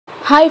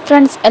Hi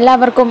friends,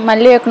 എല്ലാവർക്കും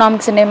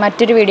Microeconomicsന്റെ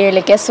മറ്റൊരു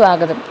വീഡിയോയിലേക്ക്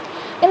സ്വാഗതം.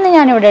 ഇന്ന്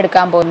ഞാൻ ഇവിടെ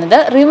എടുക്കാൻ പോകുന്നത്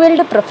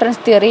റിവീൽഡ്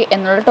പ്രിഫറൻസ് തിയറി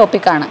എന്നുള്ള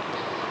ടോപ്പിക് ആണ്.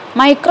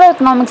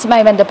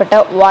 മൈക്രോഎക്കണോമിക്സുമായി ബന്ധപ്പെട്ട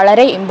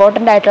വളരെ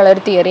ഇമ്പോർട്ടന്റ് ആയിട്ടുള്ള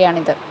ഒരു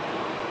തിയറിയാണിത്.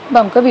 അപ്പോൾ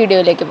നമുക്ക്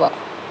വീഡിയോയിലേക്ക് പോകാം.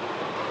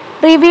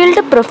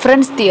 Revealed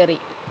preference theory.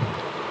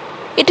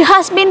 It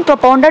has been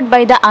propounded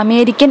by the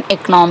American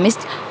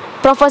economist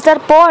Professor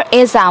Paul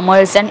A.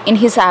 Samuelson in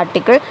his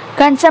article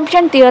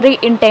Consumption Theory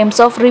in Terms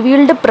of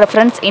Revealed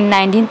Preference in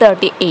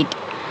 1938.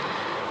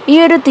 ഈ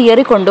ഒരു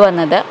തിയറി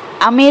കൊണ്ടുവന്നത്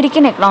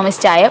അമേരിക്കൻ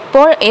എക്കണോമിസ്റ്റായ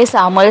പോൾ എ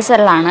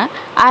സാമുവൽസണിലാണ്.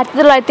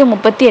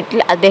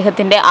 1938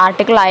 അദ്ദേഹത്തിൻ്റെ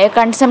ആർട്ടിക്കിളായ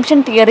consumption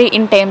theory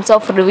in terms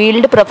of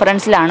revealed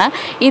പ്രിഫറൻസിലാണ്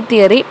ഈ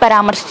theory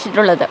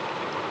പരാമർശിച്ചിട്ടുള്ളത്.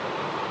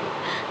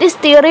 This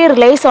theory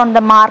relies on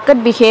the market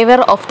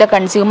behavior of the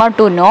consumer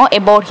to know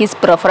about his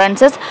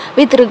preferences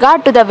with regard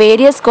to the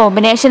various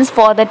combinations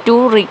for the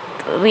two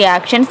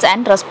reactions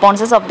and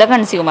responses of the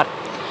consumer.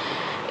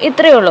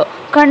 ഇത്രയേ ഉള്ളൂ.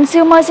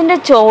 കൺസ്യൂമേഴ്സിൻ്റെ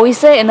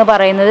choice എന്ന്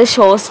പറയുന്നത്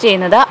shows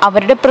ചെയ്യുന്നത്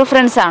അവരുടെ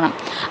preference ആണ്.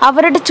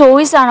 അവരുടെ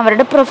choice ആണ്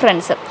അവരുടെ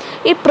പ്രിഫറൻസ്.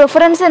 ഈ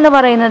പ്രിഫറൻസ് എന്ന്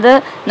പറയുന്നത്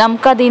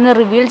നമുക്കതിൽ നിന്ന്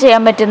റിവീൽ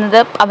ചെയ്യാൻ പറ്റുന്നത്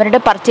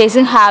അവരുടെ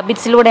പർച്ചേസിങ്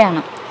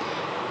ഹാബിറ്റ്സിലൂടെയാണ്.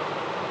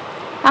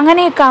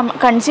 അങ്ങനെ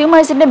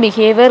കൺസ്യൂമേഴ്സിൻ്റെ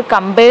ബിഹേവിയർ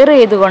കമ്പയർ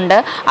ചെയ്തുകൊണ്ട്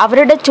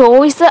അവരുടെ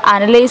ചോയ്സ്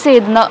അനലൈസ്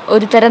ചെയ്യുന്ന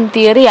ഒരു തരം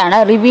തിയറിയാണ്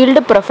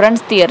റിവീൽഡ്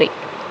പ്രിഫറൻസ് തിയറി.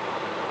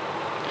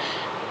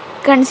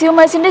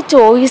 കൺസ്യൂമേഴ്സിൻ്റെ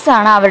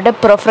ചോയ്സാണ് അവരുടെ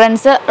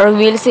പ്രിഫറൻസ്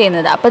റിവീൽസ്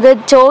ചെയ്യുന്നത്. അപ്പോൾ the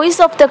choice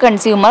of the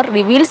consumer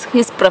reveals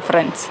his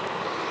preference.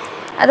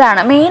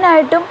 അതാണ്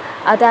മെയിനായിട്ടും.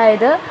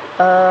 അതായത്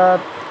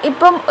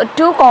ഇപ്പം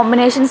 2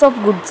 കോമ്പിനേഷൻസ് ഓഫ്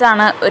ഗുഡ്സ്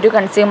ആണ് ഒരു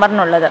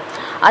കൺസ്യൂമറിനുള്ളത്.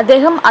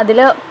 അദ്ദേഹം അതിൽ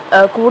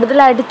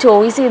കൂടുതലായിട്ട്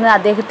ചോയ്സ് ചെയ്യുന്നത്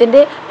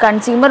അദ്ദേഹത്തിൻ്റെ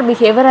കൺസ്യൂമർ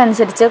ബിഹേവിയർ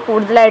അനുസരിച്ച്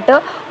കൂടുതലായിട്ട്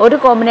ഒരു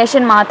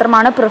കോമ്പിനേഷൻ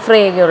മാത്രമാണ് പ്രിഫർ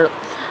ചെയ്യുകയുള്ളൂ.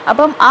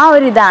 അപ്പം ആ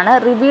ഒരു ഇതാണ്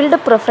റിവീൽഡ്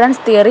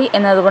പ്രിഫറൻസ് തിയറി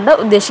എന്നതുകൊണ്ട്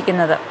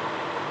ഉദ്ദേശിക്കുന്നത്.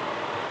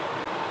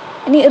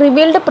 ഇനി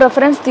റിവീൽഡ്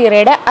പ്രിഫറൻസ്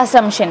തിയറിയുടെ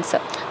അസംഷൻസ്.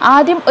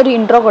 ആദ്യം ഒരു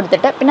ഇൻട്രോ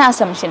കൊടുത്തിട്ട് പിന്നെ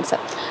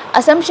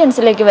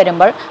അസംഷൻസിലേക്ക്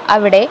വരുമ്പോൾ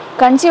അവിടെ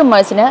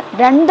കൺസ്യൂമേഴ്സിന്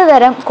 2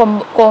 തരം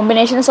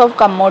കോമ്പിനേഷൻസ് ഓഫ്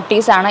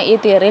കമ്മോഡിറ്റീസ് ആണ് ഈ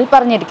തിയറിയിൽ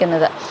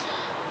പറഞ്ഞിരിക്കുന്നത്.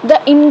 The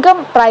income,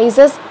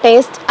 prices,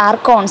 taste R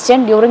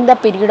constant during the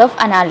period of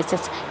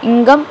analysis.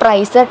 Income,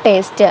 price,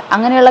 taste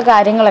അങ്ങനെയുള്ള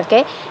കാര്യങ്ങളൊക്കെ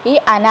ഈ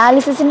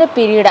അനാലിസിസിൻ്റെ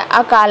പീരീഡ് ആ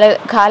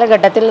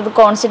കാലഘട്ടത്തിൽ ഇത്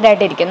കോൺസ്റ്റൻ്റ്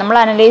ആയിട്ടിരിക്കും. നമ്മൾ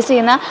അനലൈസ്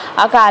ചെയ്യുന്ന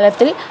ആ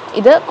കാലത്തിൽ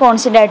ഇത്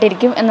കോൺസ്റ്റൻ്റ്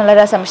ആയിട്ടിരിക്കും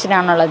എന്നുള്ളൊരു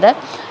അസംഷനാണുള്ളത്.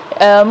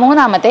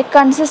 മൂന്നാമത്തെ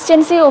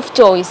കൺസിസ്റ്റൻസി ഓഫ്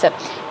ചോയ്സ്.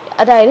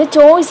 അതായത്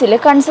ചോയ്സിൽ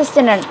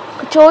കൺസിസ്റ്റൻ്റ് ആണ്.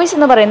 ചോയ്സ്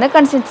എന്ന് പറയുന്നത്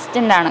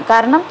കൺസിസ്റ്റൻ്റ് ആണ്.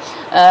 കാരണം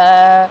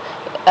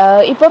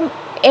ഇപ്പം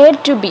A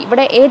to B,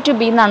 ഇവിടെ A to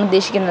B എന്നാണ്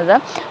ഉദ്ദേശിക്കുന്നത്.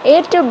 A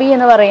to B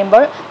എന്ന്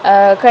പറയുമ്പോൾ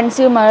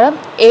കൺസ്യൂമർ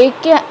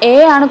എ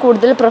ആണ്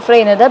കൂടുതൽ പ്രിഫർ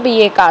ചെയ്യുന്നത്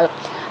ബിയേക്കാളും.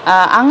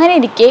 അങ്ങനെ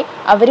ഇരിക്കെ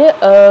അവർ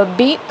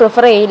ബി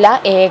പ്രിഫർ ചെയ്യില്ല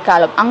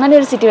എയേക്കാളും. അങ്ങനെ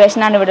ഒരു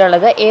സിറ്റുവേഷനാണ് ഇവിടെ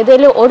ഉള്ളത്.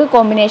 ഏതെങ്കിലും ഒരു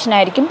കോമ്പിനേഷൻ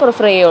ആയിരിക്കും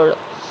പ്രിഫർ ചെയ്യുള്ളൂ.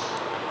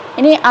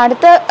 ഇനി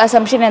അടുത്ത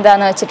അസംഷൻ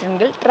എന്താണെന്ന്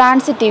വെച്ചിട്ടുണ്ടെങ്കിൽ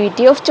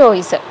ട്രാൻസിറ്റിവിറ്റി ഓഫ്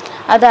ചോയ്സ്.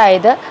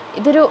 അതായത്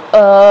ഇതൊരു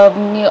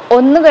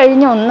 1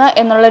 കഴിഞ്ഞ് 1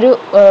 എന്നുള്ളൊരു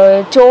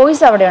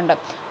ചോയ്സ് അവിടെയുണ്ട്.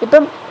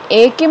 ഇപ്പം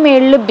എക്ക്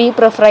മേളിൽ ബി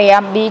പ്രിഫർ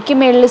ചെയ്യാം, ബിക്ക്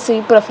മേളിൽ സി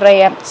പ്രിഫർ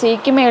ചെയ്യാം,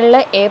 സിക്ക് മേളിൽ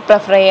എ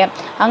പ്രിഫർ ചെയ്യാം.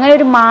 അങ്ങനെ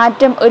ഒരു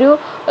മാറ്റം, ഒരു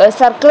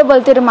സർക്കിൾ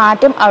പോലത്തെ ഒരു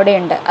മാറ്റം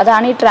അവിടെയുണ്ട്.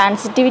 അതാണ് ഈ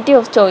ട്രാൻസിറ്റിവിറ്റി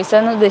ഓഫ് ചോയ്സ്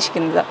എന്ന്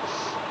ഉദ്ദേശിക്കുന്നത്.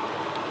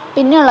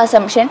 പിന്നെയുള്ള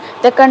assumption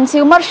the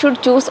consumer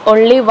should choose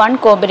only 1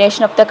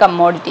 combination of the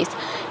commodities.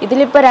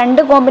 ഇതിലിപ്പോൾ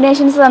 2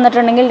 കോമ്പിനേഷൻസ്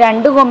തന്നിട്ടുണ്ടെങ്കിൽ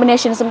 2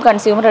 കോമ്പിനേഷൻസും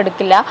കൺസ്യൂമർ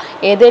എടുക്കില്ല.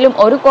 ഏതെങ്കിലും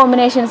ഒരു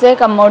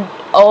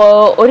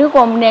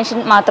കോമ്പിനേഷൻ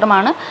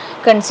മാത്രമാണ്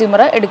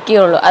കൺസ്യൂമർ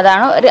എടുക്കുകയുള്ളൂ.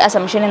 അതാണ് ഒരു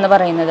അസംഷൻ എന്ന്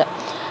പറയുന്നത്.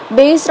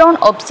 Based on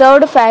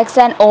observed facts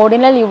and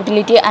ordinal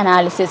utility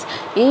analysis.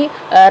 ഈ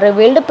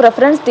റിവീൽഡ്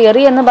പ്രിഫറൻസ്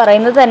തിയറി എന്ന്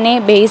പറയുന്നത് തന്നെ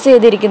ബേസ്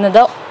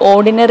ചെയ്തിരിക്കുന്നത്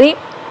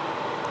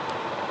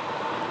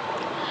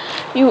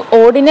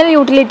ഓർഡിനൽ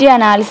യൂട്ടിലിറ്റി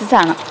അനാലിസിസ്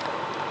ആണ്.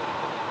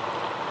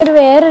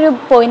 വേറൊരു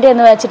പോയിന്റ്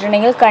എന്ന്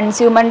വെച്ചിട്ടുണ്ടെങ്കിൽ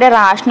കൺസ്യൂമറിൻ്റെ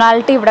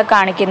റാഷണാലിറ്റി ഇവിടെ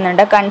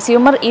കാണിക്കുന്നുണ്ട്.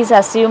 Consumer is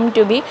assumed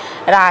to B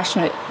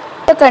rational.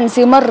 The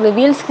consumer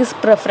reveals his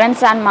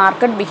preference and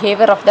market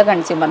behaviour of the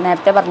consumer.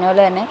 നേരത്തെ പറഞ്ഞ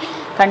പോലെ തന്നെ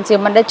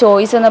കൺസ്യൂമറിൻ്റെ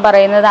ചോയ്സ് എന്ന്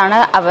പറയുന്നതാണ്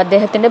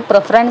അദ്ദേഹത്തിൻ്റെ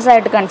പ്രിഫറൻസ്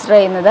ആയിട്ട് കൺസിഡർ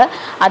ചെയ്യുന്നത്.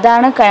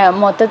 അതാണ്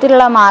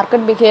മൊത്തത്തിലുള്ള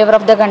market behaviour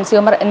of the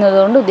consumer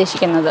എന്നതുകൊണ്ട്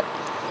ഉദ്ദേശിക്കുന്നത്.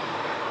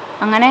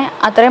 അങ്ങനെ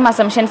അത്രയും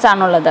അസംഷൻസ്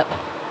ആണുള്ളത്.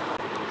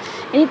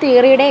 ഈ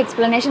തിയറിയുടെ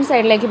എക്സ്പ്ലനേഷൻ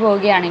സൈഡിലേക്ക്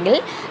പോവുകയാണെങ്കിൽ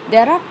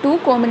there are 2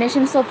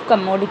 combinations of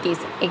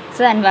commodities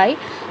X and Y.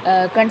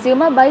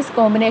 Consumer bias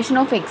combination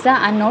of X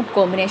and not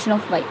combination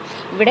of Y.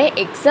 ഇവിടെ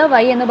എക്സ്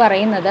വൈ എന്ന്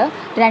പറയുന്നത്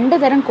 2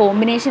 തരം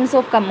കോമ്പിനേഷൻസ്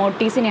ഓഫ്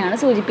കമ്മോഡിറ്റീസിനെയാണ്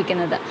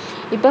സൂചിപ്പിക്കുന്നത്.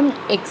 ഇപ്പം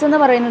എക്സ് എന്ന്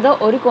പറയുന്നത്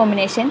ഒരു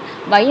കോമ്പിനേഷൻ,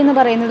 വൈ എന്ന്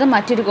പറയുന്നത്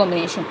മറ്റൊരു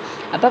കോമ്പിനേഷൻ.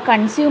 അപ്പോൾ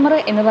കൺസ്യൂമർ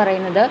എന്ന്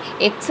പറയുന്നത്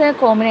എക്സ്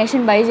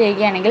കോമ്പിനേഷൻ ബൈ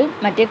ചെയ്യുകയാണെങ്കിൽ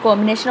മറ്റേ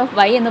കോമ്പിനേഷൻ ഓഫ്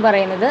വൈ എന്ന്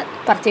പറയുന്നത്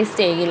പർച്ചേസ്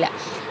ചെയ്യുകയില്ല.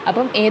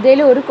 അപ്പം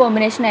ഏതെങ്കിലും ഒരു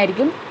കോമ്പിനേഷൻ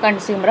ആയിരിക്കും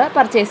കൺസ്യൂമർ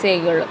പർച്ചേസ്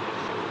ചെയ്യുകയുള്ളൂ,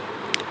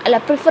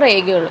 പ്രിഫർ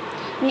ചെയ്യുകയുള്ളൂ.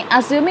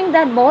 Assuming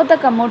that both the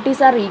commodities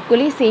are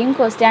equally same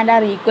cost and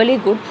are equally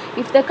good,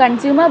 if the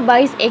consumer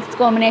buys X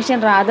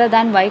combination rather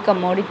than Y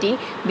commodity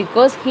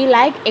because he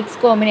like X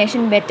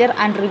combination better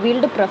and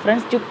revealed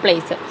preference took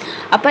place.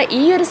 അപ്പോൾ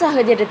ഈ ഒരു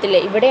സാഹചര്യത്തിൽ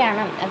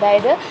ഇവിടെയാണ്,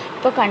 അതായത്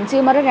ഇപ്പോൾ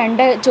consumer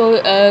രണ്ട്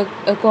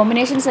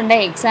combinations ഉണ്ട്,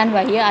 X and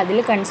Y. അതിൽ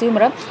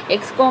കൺസ്യൂമർ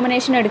എക്സ്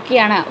കോമ്പിനേഷൻ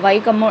എടുക്കുകയാണ്,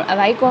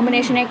 വൈ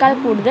കോമ്പിനേഷനേക്കാൾ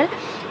കൂടുതൽ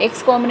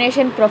എക്സ്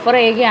കോമ്പിനേഷൻ പ്രിഫർ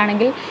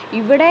ചെയ്യുകയാണെങ്കിൽ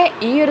ഇവിടെ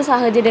ഈ ഒരു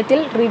സാഹചര്യത്തിൽ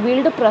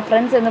റിവീൽഡ്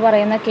പ്രിഫറൻസ് എന്ന്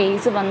പറയുന്ന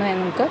കേസ് വന്നു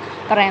എന്ന് നമുക്ക്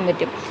പറയാൻ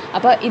പറ്റും.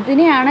 അപ്പോൾ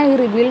ഇതിനെയാണ് ഈ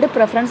റിവീൽഡ്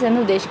പ്രിഫറൻസ്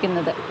എന്ന്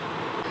ഉദ്ദേശിക്കുന്നത്.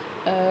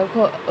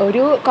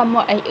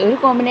 ഒരു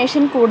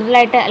കോമ്പിനേഷൻ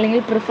കൂടുതലായിട്ട്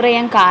അല്ലെങ്കിൽ പ്രിഫർ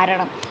ചെയ്യാൻ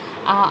കാരണം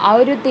ആ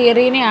ഒരു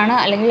തിയറീനെയാണ്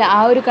അല്ലെങ്കിൽ ആ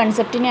ഒരു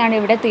കൺസെപ്റ്റിനെയാണ്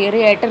ഇവിടെ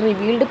തിയറിയായിട്ട്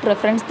റിവീൽഡ്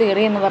പ്രിഫറൻസ്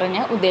തിയറി എന്ന്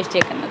പറഞ്ഞ്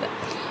ഉദ്ദേശിച്ചേക്കുന്നത്.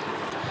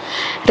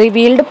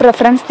 റിവീൽഡ്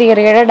പ്രിഫറൻസ്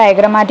തിയറിയുടെ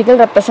ഡയഗ്രമാറ്റിക്കൽ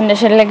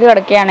റെപ്രസെൻറ്റേഷനിലേക്ക്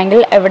കിടക്കുകയാണെങ്കിൽ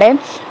ഇവിടെ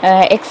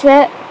X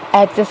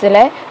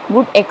ആക്സിസിലെ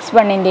good X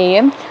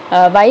വണ്ണിൻ്റെയും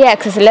Y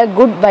ആക്സിസിലെ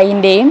good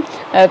വൈൻ്റെയും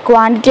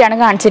ക്വാണ്ടിറ്റിയാണ്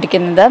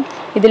കാണിച്ചിരിക്കുന്നത്.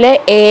 ഇതിൽ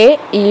എ,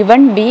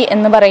 E1, B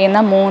എന്ന് പറയുന്ന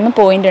 3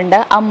 പോയിൻ്റ് ഉണ്ട്.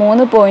 ആ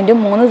 3 പോയിൻറ്റും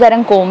 3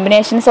 തരം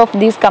കോമ്പിനേഷൻസ്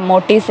ഓഫ് ദീസ്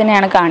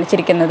കമ്മോഡീസിനെയാണ്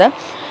കാണിച്ചിരിക്കുന്നത്.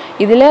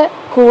 ഇതിൽ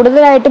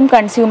കൂടുതലായിട്ടും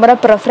കൺസ്യൂമറെ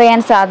പ്രിഫർ ചെയ്യാൻ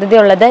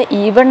സാധ്യതയുള്ളത്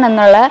E1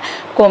 എന്നുള്ള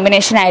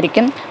കോമ്പിനേഷൻ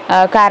ആയിരിക്കും.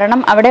 കാരണം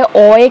അവിടെ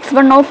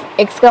OX1 of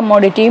X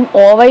കമ്മോഡിറ്റിയും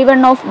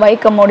OY1 of Y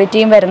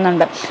കമ്മോഡിറ്റിയും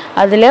വരുന്നുണ്ട്.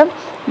 അതിൽ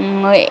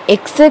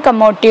എക്സ്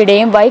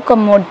കമ്മോഡിറ്റിയുടെയും വൈ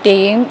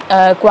കമ്മോഡിറ്റിയുടെയും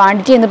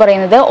ക്വാണ്ടിറ്റി എന്ന്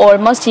പറയുന്നത്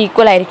ഓൾമോസ്റ്റ്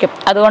ഈക്വൽ ആയിരിക്കും.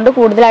 അതുകൊണ്ട്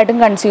കൂടുതലായിട്ടും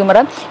കൺസ്യൂമർ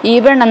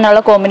E1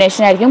 എന്നുള്ള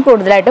കോമ്പിനേഷൻ ആയിരിക്കും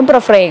കൂടുതലായിട്ടും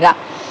പ്രിഫർ ചെയ്യുക.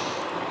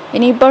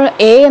 ഇനിയിപ്പോൾ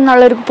എ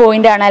എന്നുള്ളൊരു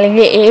പോയിൻ്റാണ്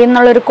അല്ലെങ്കിൽ എ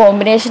എന്നുള്ളൊരു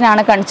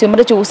കോമ്പിനേഷനാണ്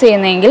കൺസ്യൂമർ ചൂസ്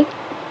ചെയ്യുന്നതെങ്കിൽ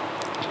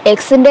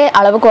എക്സിൻ്റെ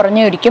അളവ്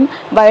കുറഞ്ഞിരിക്കും,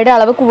 വൈയുടെ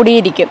അളവ്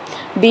കൂടിയിരിക്കും.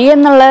 ബി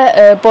എന്നുള്ള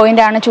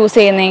പോയിൻ്റാണ് ചൂസ്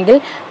ചെയ്യുന്നതെങ്കിൽ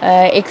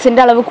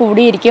എക്സിൻ്റെ അളവ്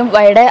കൂടിയിരിക്കും,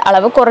 വൈയുടെ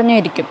അളവ്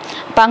കുറഞ്ഞിരിക്കും.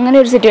 അപ്പോൾ അങ്ങനെ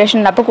ഒരു സിറ്റുവേഷൻ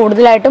ഉണ്ട്. അപ്പോൾ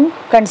കൂടുതലായിട്ടും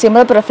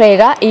കൺസ്യൂമർ പ്രിഫർ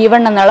ചെയ്യുക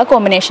E1 എന്നുള്ള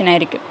കോമ്പിനേഷൻ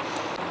ആയിരിക്കും.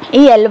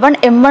 ഈ L1,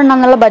 M1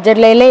 എന്നുള്ള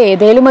ബജറ്റ് ലൈനിലെ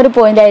ഏതെങ്കിലും ഒരു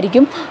പോയിൻ്റ്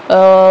ആയിരിക്കും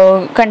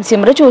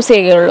കൺസ്യൂമർ ചൂസ്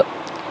ചെയ്യുകയുള്ളൂ.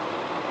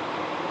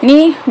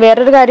 ഇനി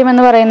വേറൊരു കാര്യം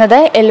എന്ന് പറയുന്നത്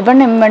L1,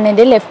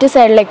 M1ൻ്റെ ലെഫ്റ്റ്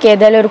സൈഡിലേക്ക്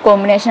ഏതെങ്കിലും ഒരു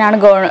കോമ്പിനേഷനാണ്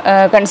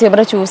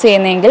കൺസ്യൂമർ ചൂസ്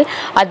ചെയ്യുന്നതെങ്കിൽ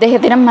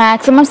അദ്ദേഹത്തിന്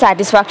മാക്സിമം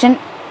സാറ്റിസ്ഫാക്ഷൻ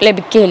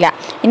ലഭിക്കില്ല.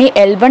 ഇനി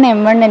L1,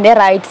 M1ൻ്റെ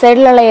റൈറ്റ്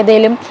സൈഡിലുള്ള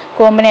ഏതെങ്കിലും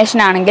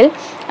കോമ്പിനേഷൻ ആണെങ്കിൽ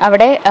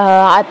അവിടെ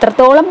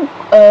അത്രത്തോളം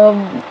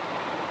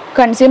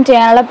കൺസ്യൂം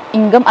ചെയ്യാനുള്ള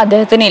ഇൻകം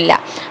അദ്ദേഹത്തിനില്ല.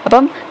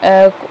 അപ്പം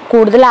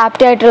കൂടുതൽ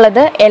ആപ്റ്റ്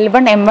ആയിട്ടുള്ളത്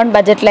L1, M1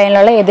 ബജറ്റ്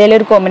ലൈനിലുള്ള ഏതെങ്കിലും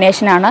ഒരു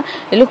കോമ്പിനേഷനാണ്.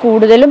 ഇതിൽ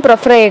കൂടുതലും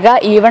പ്രിഫർ ചെയ്യുക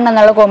E1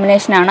 എന്നുള്ള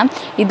കോമ്പിനേഷനാണ്.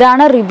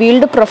 ഇതാണ്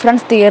റിവീൽഡ്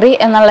പ്രിഫറൻസ് തിയറി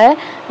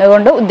എന്നുള്ളത്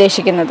കൊണ്ട്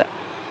ഉദ്ദേശിക്കുന്നത്.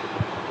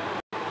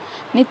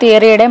 ഇനി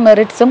തിയറിയുടെ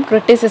മെറിറ്റ്സും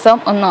ക്രിറ്റിസിസവും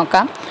ഒന്ന്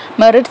നോക്കാം.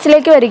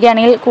 മെറിറ്റ്സിലേക്ക്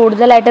വരികയാണെങ്കിൽ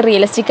കൂടുതലായിട്ട്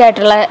റിയലിസ്റ്റിക്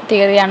ആയിട്ടുള്ള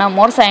തിയറിയാണ്,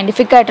 മോർ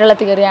സയൻറ്റിഫിക് ആയിട്ടുള്ള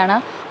തിയറിയാണ്,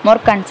 മോർ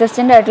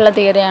കൺസിസ്റ്റൻ്റ് ആയിട്ടുള്ള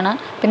തിയറിയാണ്.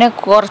 പിന്നെ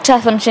കുറച്ച്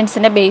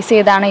അസംഷൻസിനെ ബേസ്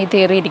ചെയ്താണ് ഈ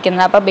തിയറി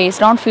ഇരിക്കുന്നത്. അപ്പോൾ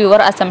based on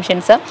fewer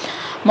assumptions,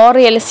 more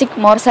realistic,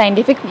 more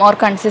scientific, more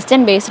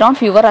consistent, based on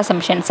fewer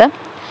assumptions.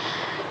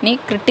 ഇനി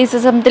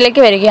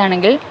ക്രിറ്റിസിസത്തിലേക്ക്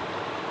വരികയാണെങ്കിൽ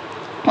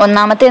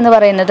ഒന്നാമത്തെ എന്ന്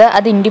പറയുന്നത്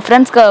അത്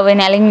ഇൻഡിഫറൻസ്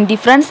കർവിനെ അല്ലെങ്കിൽ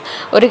ഇൻഡിഫറൻസ്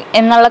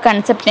എന്നുള്ള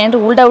കൺസെപ്റ്റിനെ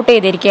റൂൾഡ് ഔട്ട്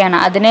ചെയ്തിരിക്കുകയാണ്,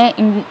 അതിനെ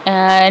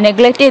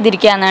നെഗ്ലക്റ്റ്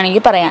ചെയ്തിരിക്കുക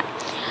എന്നാണെങ്കിൽ പറയാം.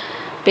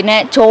 പിന്നെ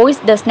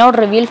choice does not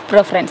reveal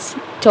preference.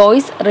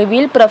 Choice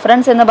reveal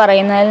preference എന്ന്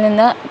പറയുന്നതിൽ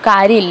നിന്ന്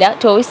കാര്യമില്ല.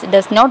 Choice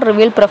does not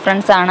reveal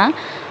preference ആണ്,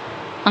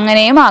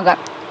 അങ്ങനെയും ആകാം.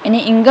 ഇനി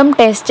ഇൻകം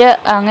ടെസ്റ്റ്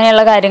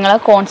അങ്ങനെയുള്ള കാര്യങ്ങൾ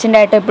കോൺസ്റ്റൻ്റ്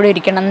ആയിട്ട് എപ്പോഴും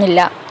ഇരിക്കണം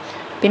എന്നില്ല.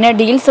 പിന്നെ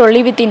deals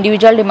only with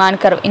individual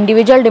demand curve.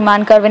 Individual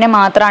demand കർവിനെ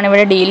മാത്രമാണ്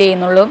ഇവിടെ ഡീൽ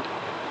ചെയ്യുന്നുള്ളൂ.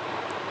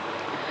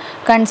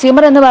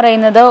 കൺസ്യൂമർ എന്ന്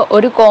പറയുന്നത്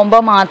ഒരു കോംബോ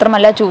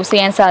മാത്രമല്ല ചൂസ്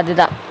ചെയ്യാൻ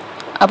സാധ്യത.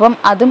 അപ്പം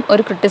അതും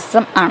ഒരു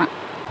ക്രിറ്റിസിസം ആണ്.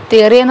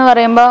 തിയറി എന്ന്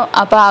പറയുമ്പോൾ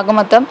അപ്പോൾ ആകെ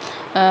മൊത്തം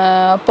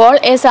പോൾ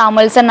എ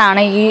സാമുവൽസൺ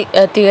ആണ് ഈ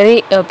തിയറി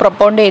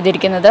പ്രൊപ്പോണ്ട്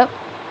ചെയ്തിരിക്കുന്നത്.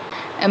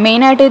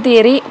 മെയിനായിട്ട് ഈ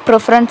തിയറി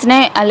പ്രിഫറൻസിനെ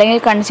അല്ലെങ്കിൽ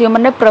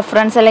കൺസ്യൂമറിൻ്റെ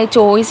പ്രിഫറൻസ് അല്ലെങ്കിൽ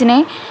ചോയ്സിനെ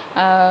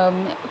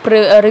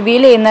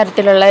റിവീൽ ചെയ്യുന്ന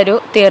തരത്തിലുള്ള ഒരു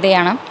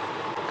തിയറിയാണ്.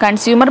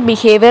 കൺസ്യൂമർ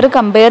ബിഹേവിയർ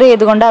കമ്പയർ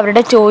ചെയ്തുകൊണ്ട്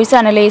അവരുടെ ചോയ്സ്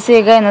അനലൈസ്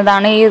ചെയ്യുക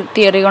എന്നതാണ് ഈ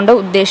തിയറി കൊണ്ട്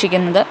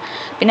ഉദ്ദേശിക്കുന്നത്.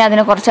 പിന്നെ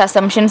അതിന് കുറച്ച്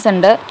അസംഷൻസ്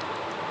ഉണ്ട്,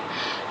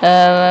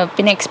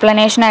 പിന്നെ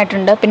എക്സ്പ്ലനേഷൻ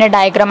ആയിട്ടുണ്ട്, പിന്നെ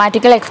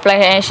ഡയഗ്രമാറ്റിക്കൽ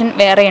എക്സ്പ്ലനേഷൻ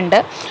വേറെയുണ്ട്,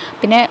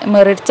 പിന്നെ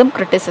മെറിറ്റ്സും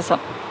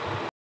ക്രിറ്റിസിസം.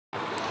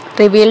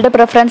 റിവീൽഡ്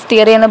പ്രിഫറൻസ്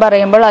തിയറി എന്ന്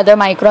പറയുമ്പോൾ അത്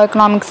മൈക്രോ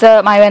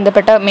എക്കണോമിക്സുമായി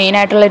ബന്ധപ്പെട്ട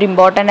മെയിനായിട്ടുള്ളൊരു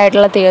ഇമ്പോർട്ടൻ്റ്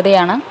ആയിട്ടുള്ള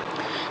തിയറിയാണ്.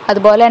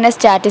 അതുപോലെ തന്നെ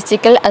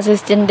സ്റ്റാറ്റിസ്റ്റിക്കൽ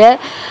അസിസ്റ്റൻ്റ്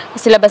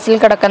സിലബസിൽ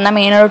കിടക്കുന്ന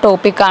മെയിനൊരു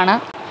ടോപ്പിക്കാണ്.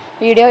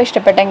 വീഡിയോ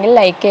ഇഷ്ടപ്പെട്ടെങ്കിൽ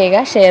ലൈക്ക്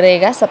ചെയ്യുക, ഷെയർ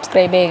ചെയ്യുക,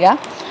 സബ്സ്ക്രൈബ് ചെയ്യുക.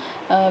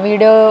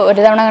 വീഡിയോ ഒരു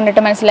തവണ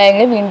കണ്ടിട്ട്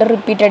മനസ്സിലായെങ്കിൽ വീണ്ടും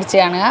റിപ്പീറ്റ് അടിച്ച്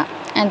കാണുക.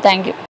 And thank you.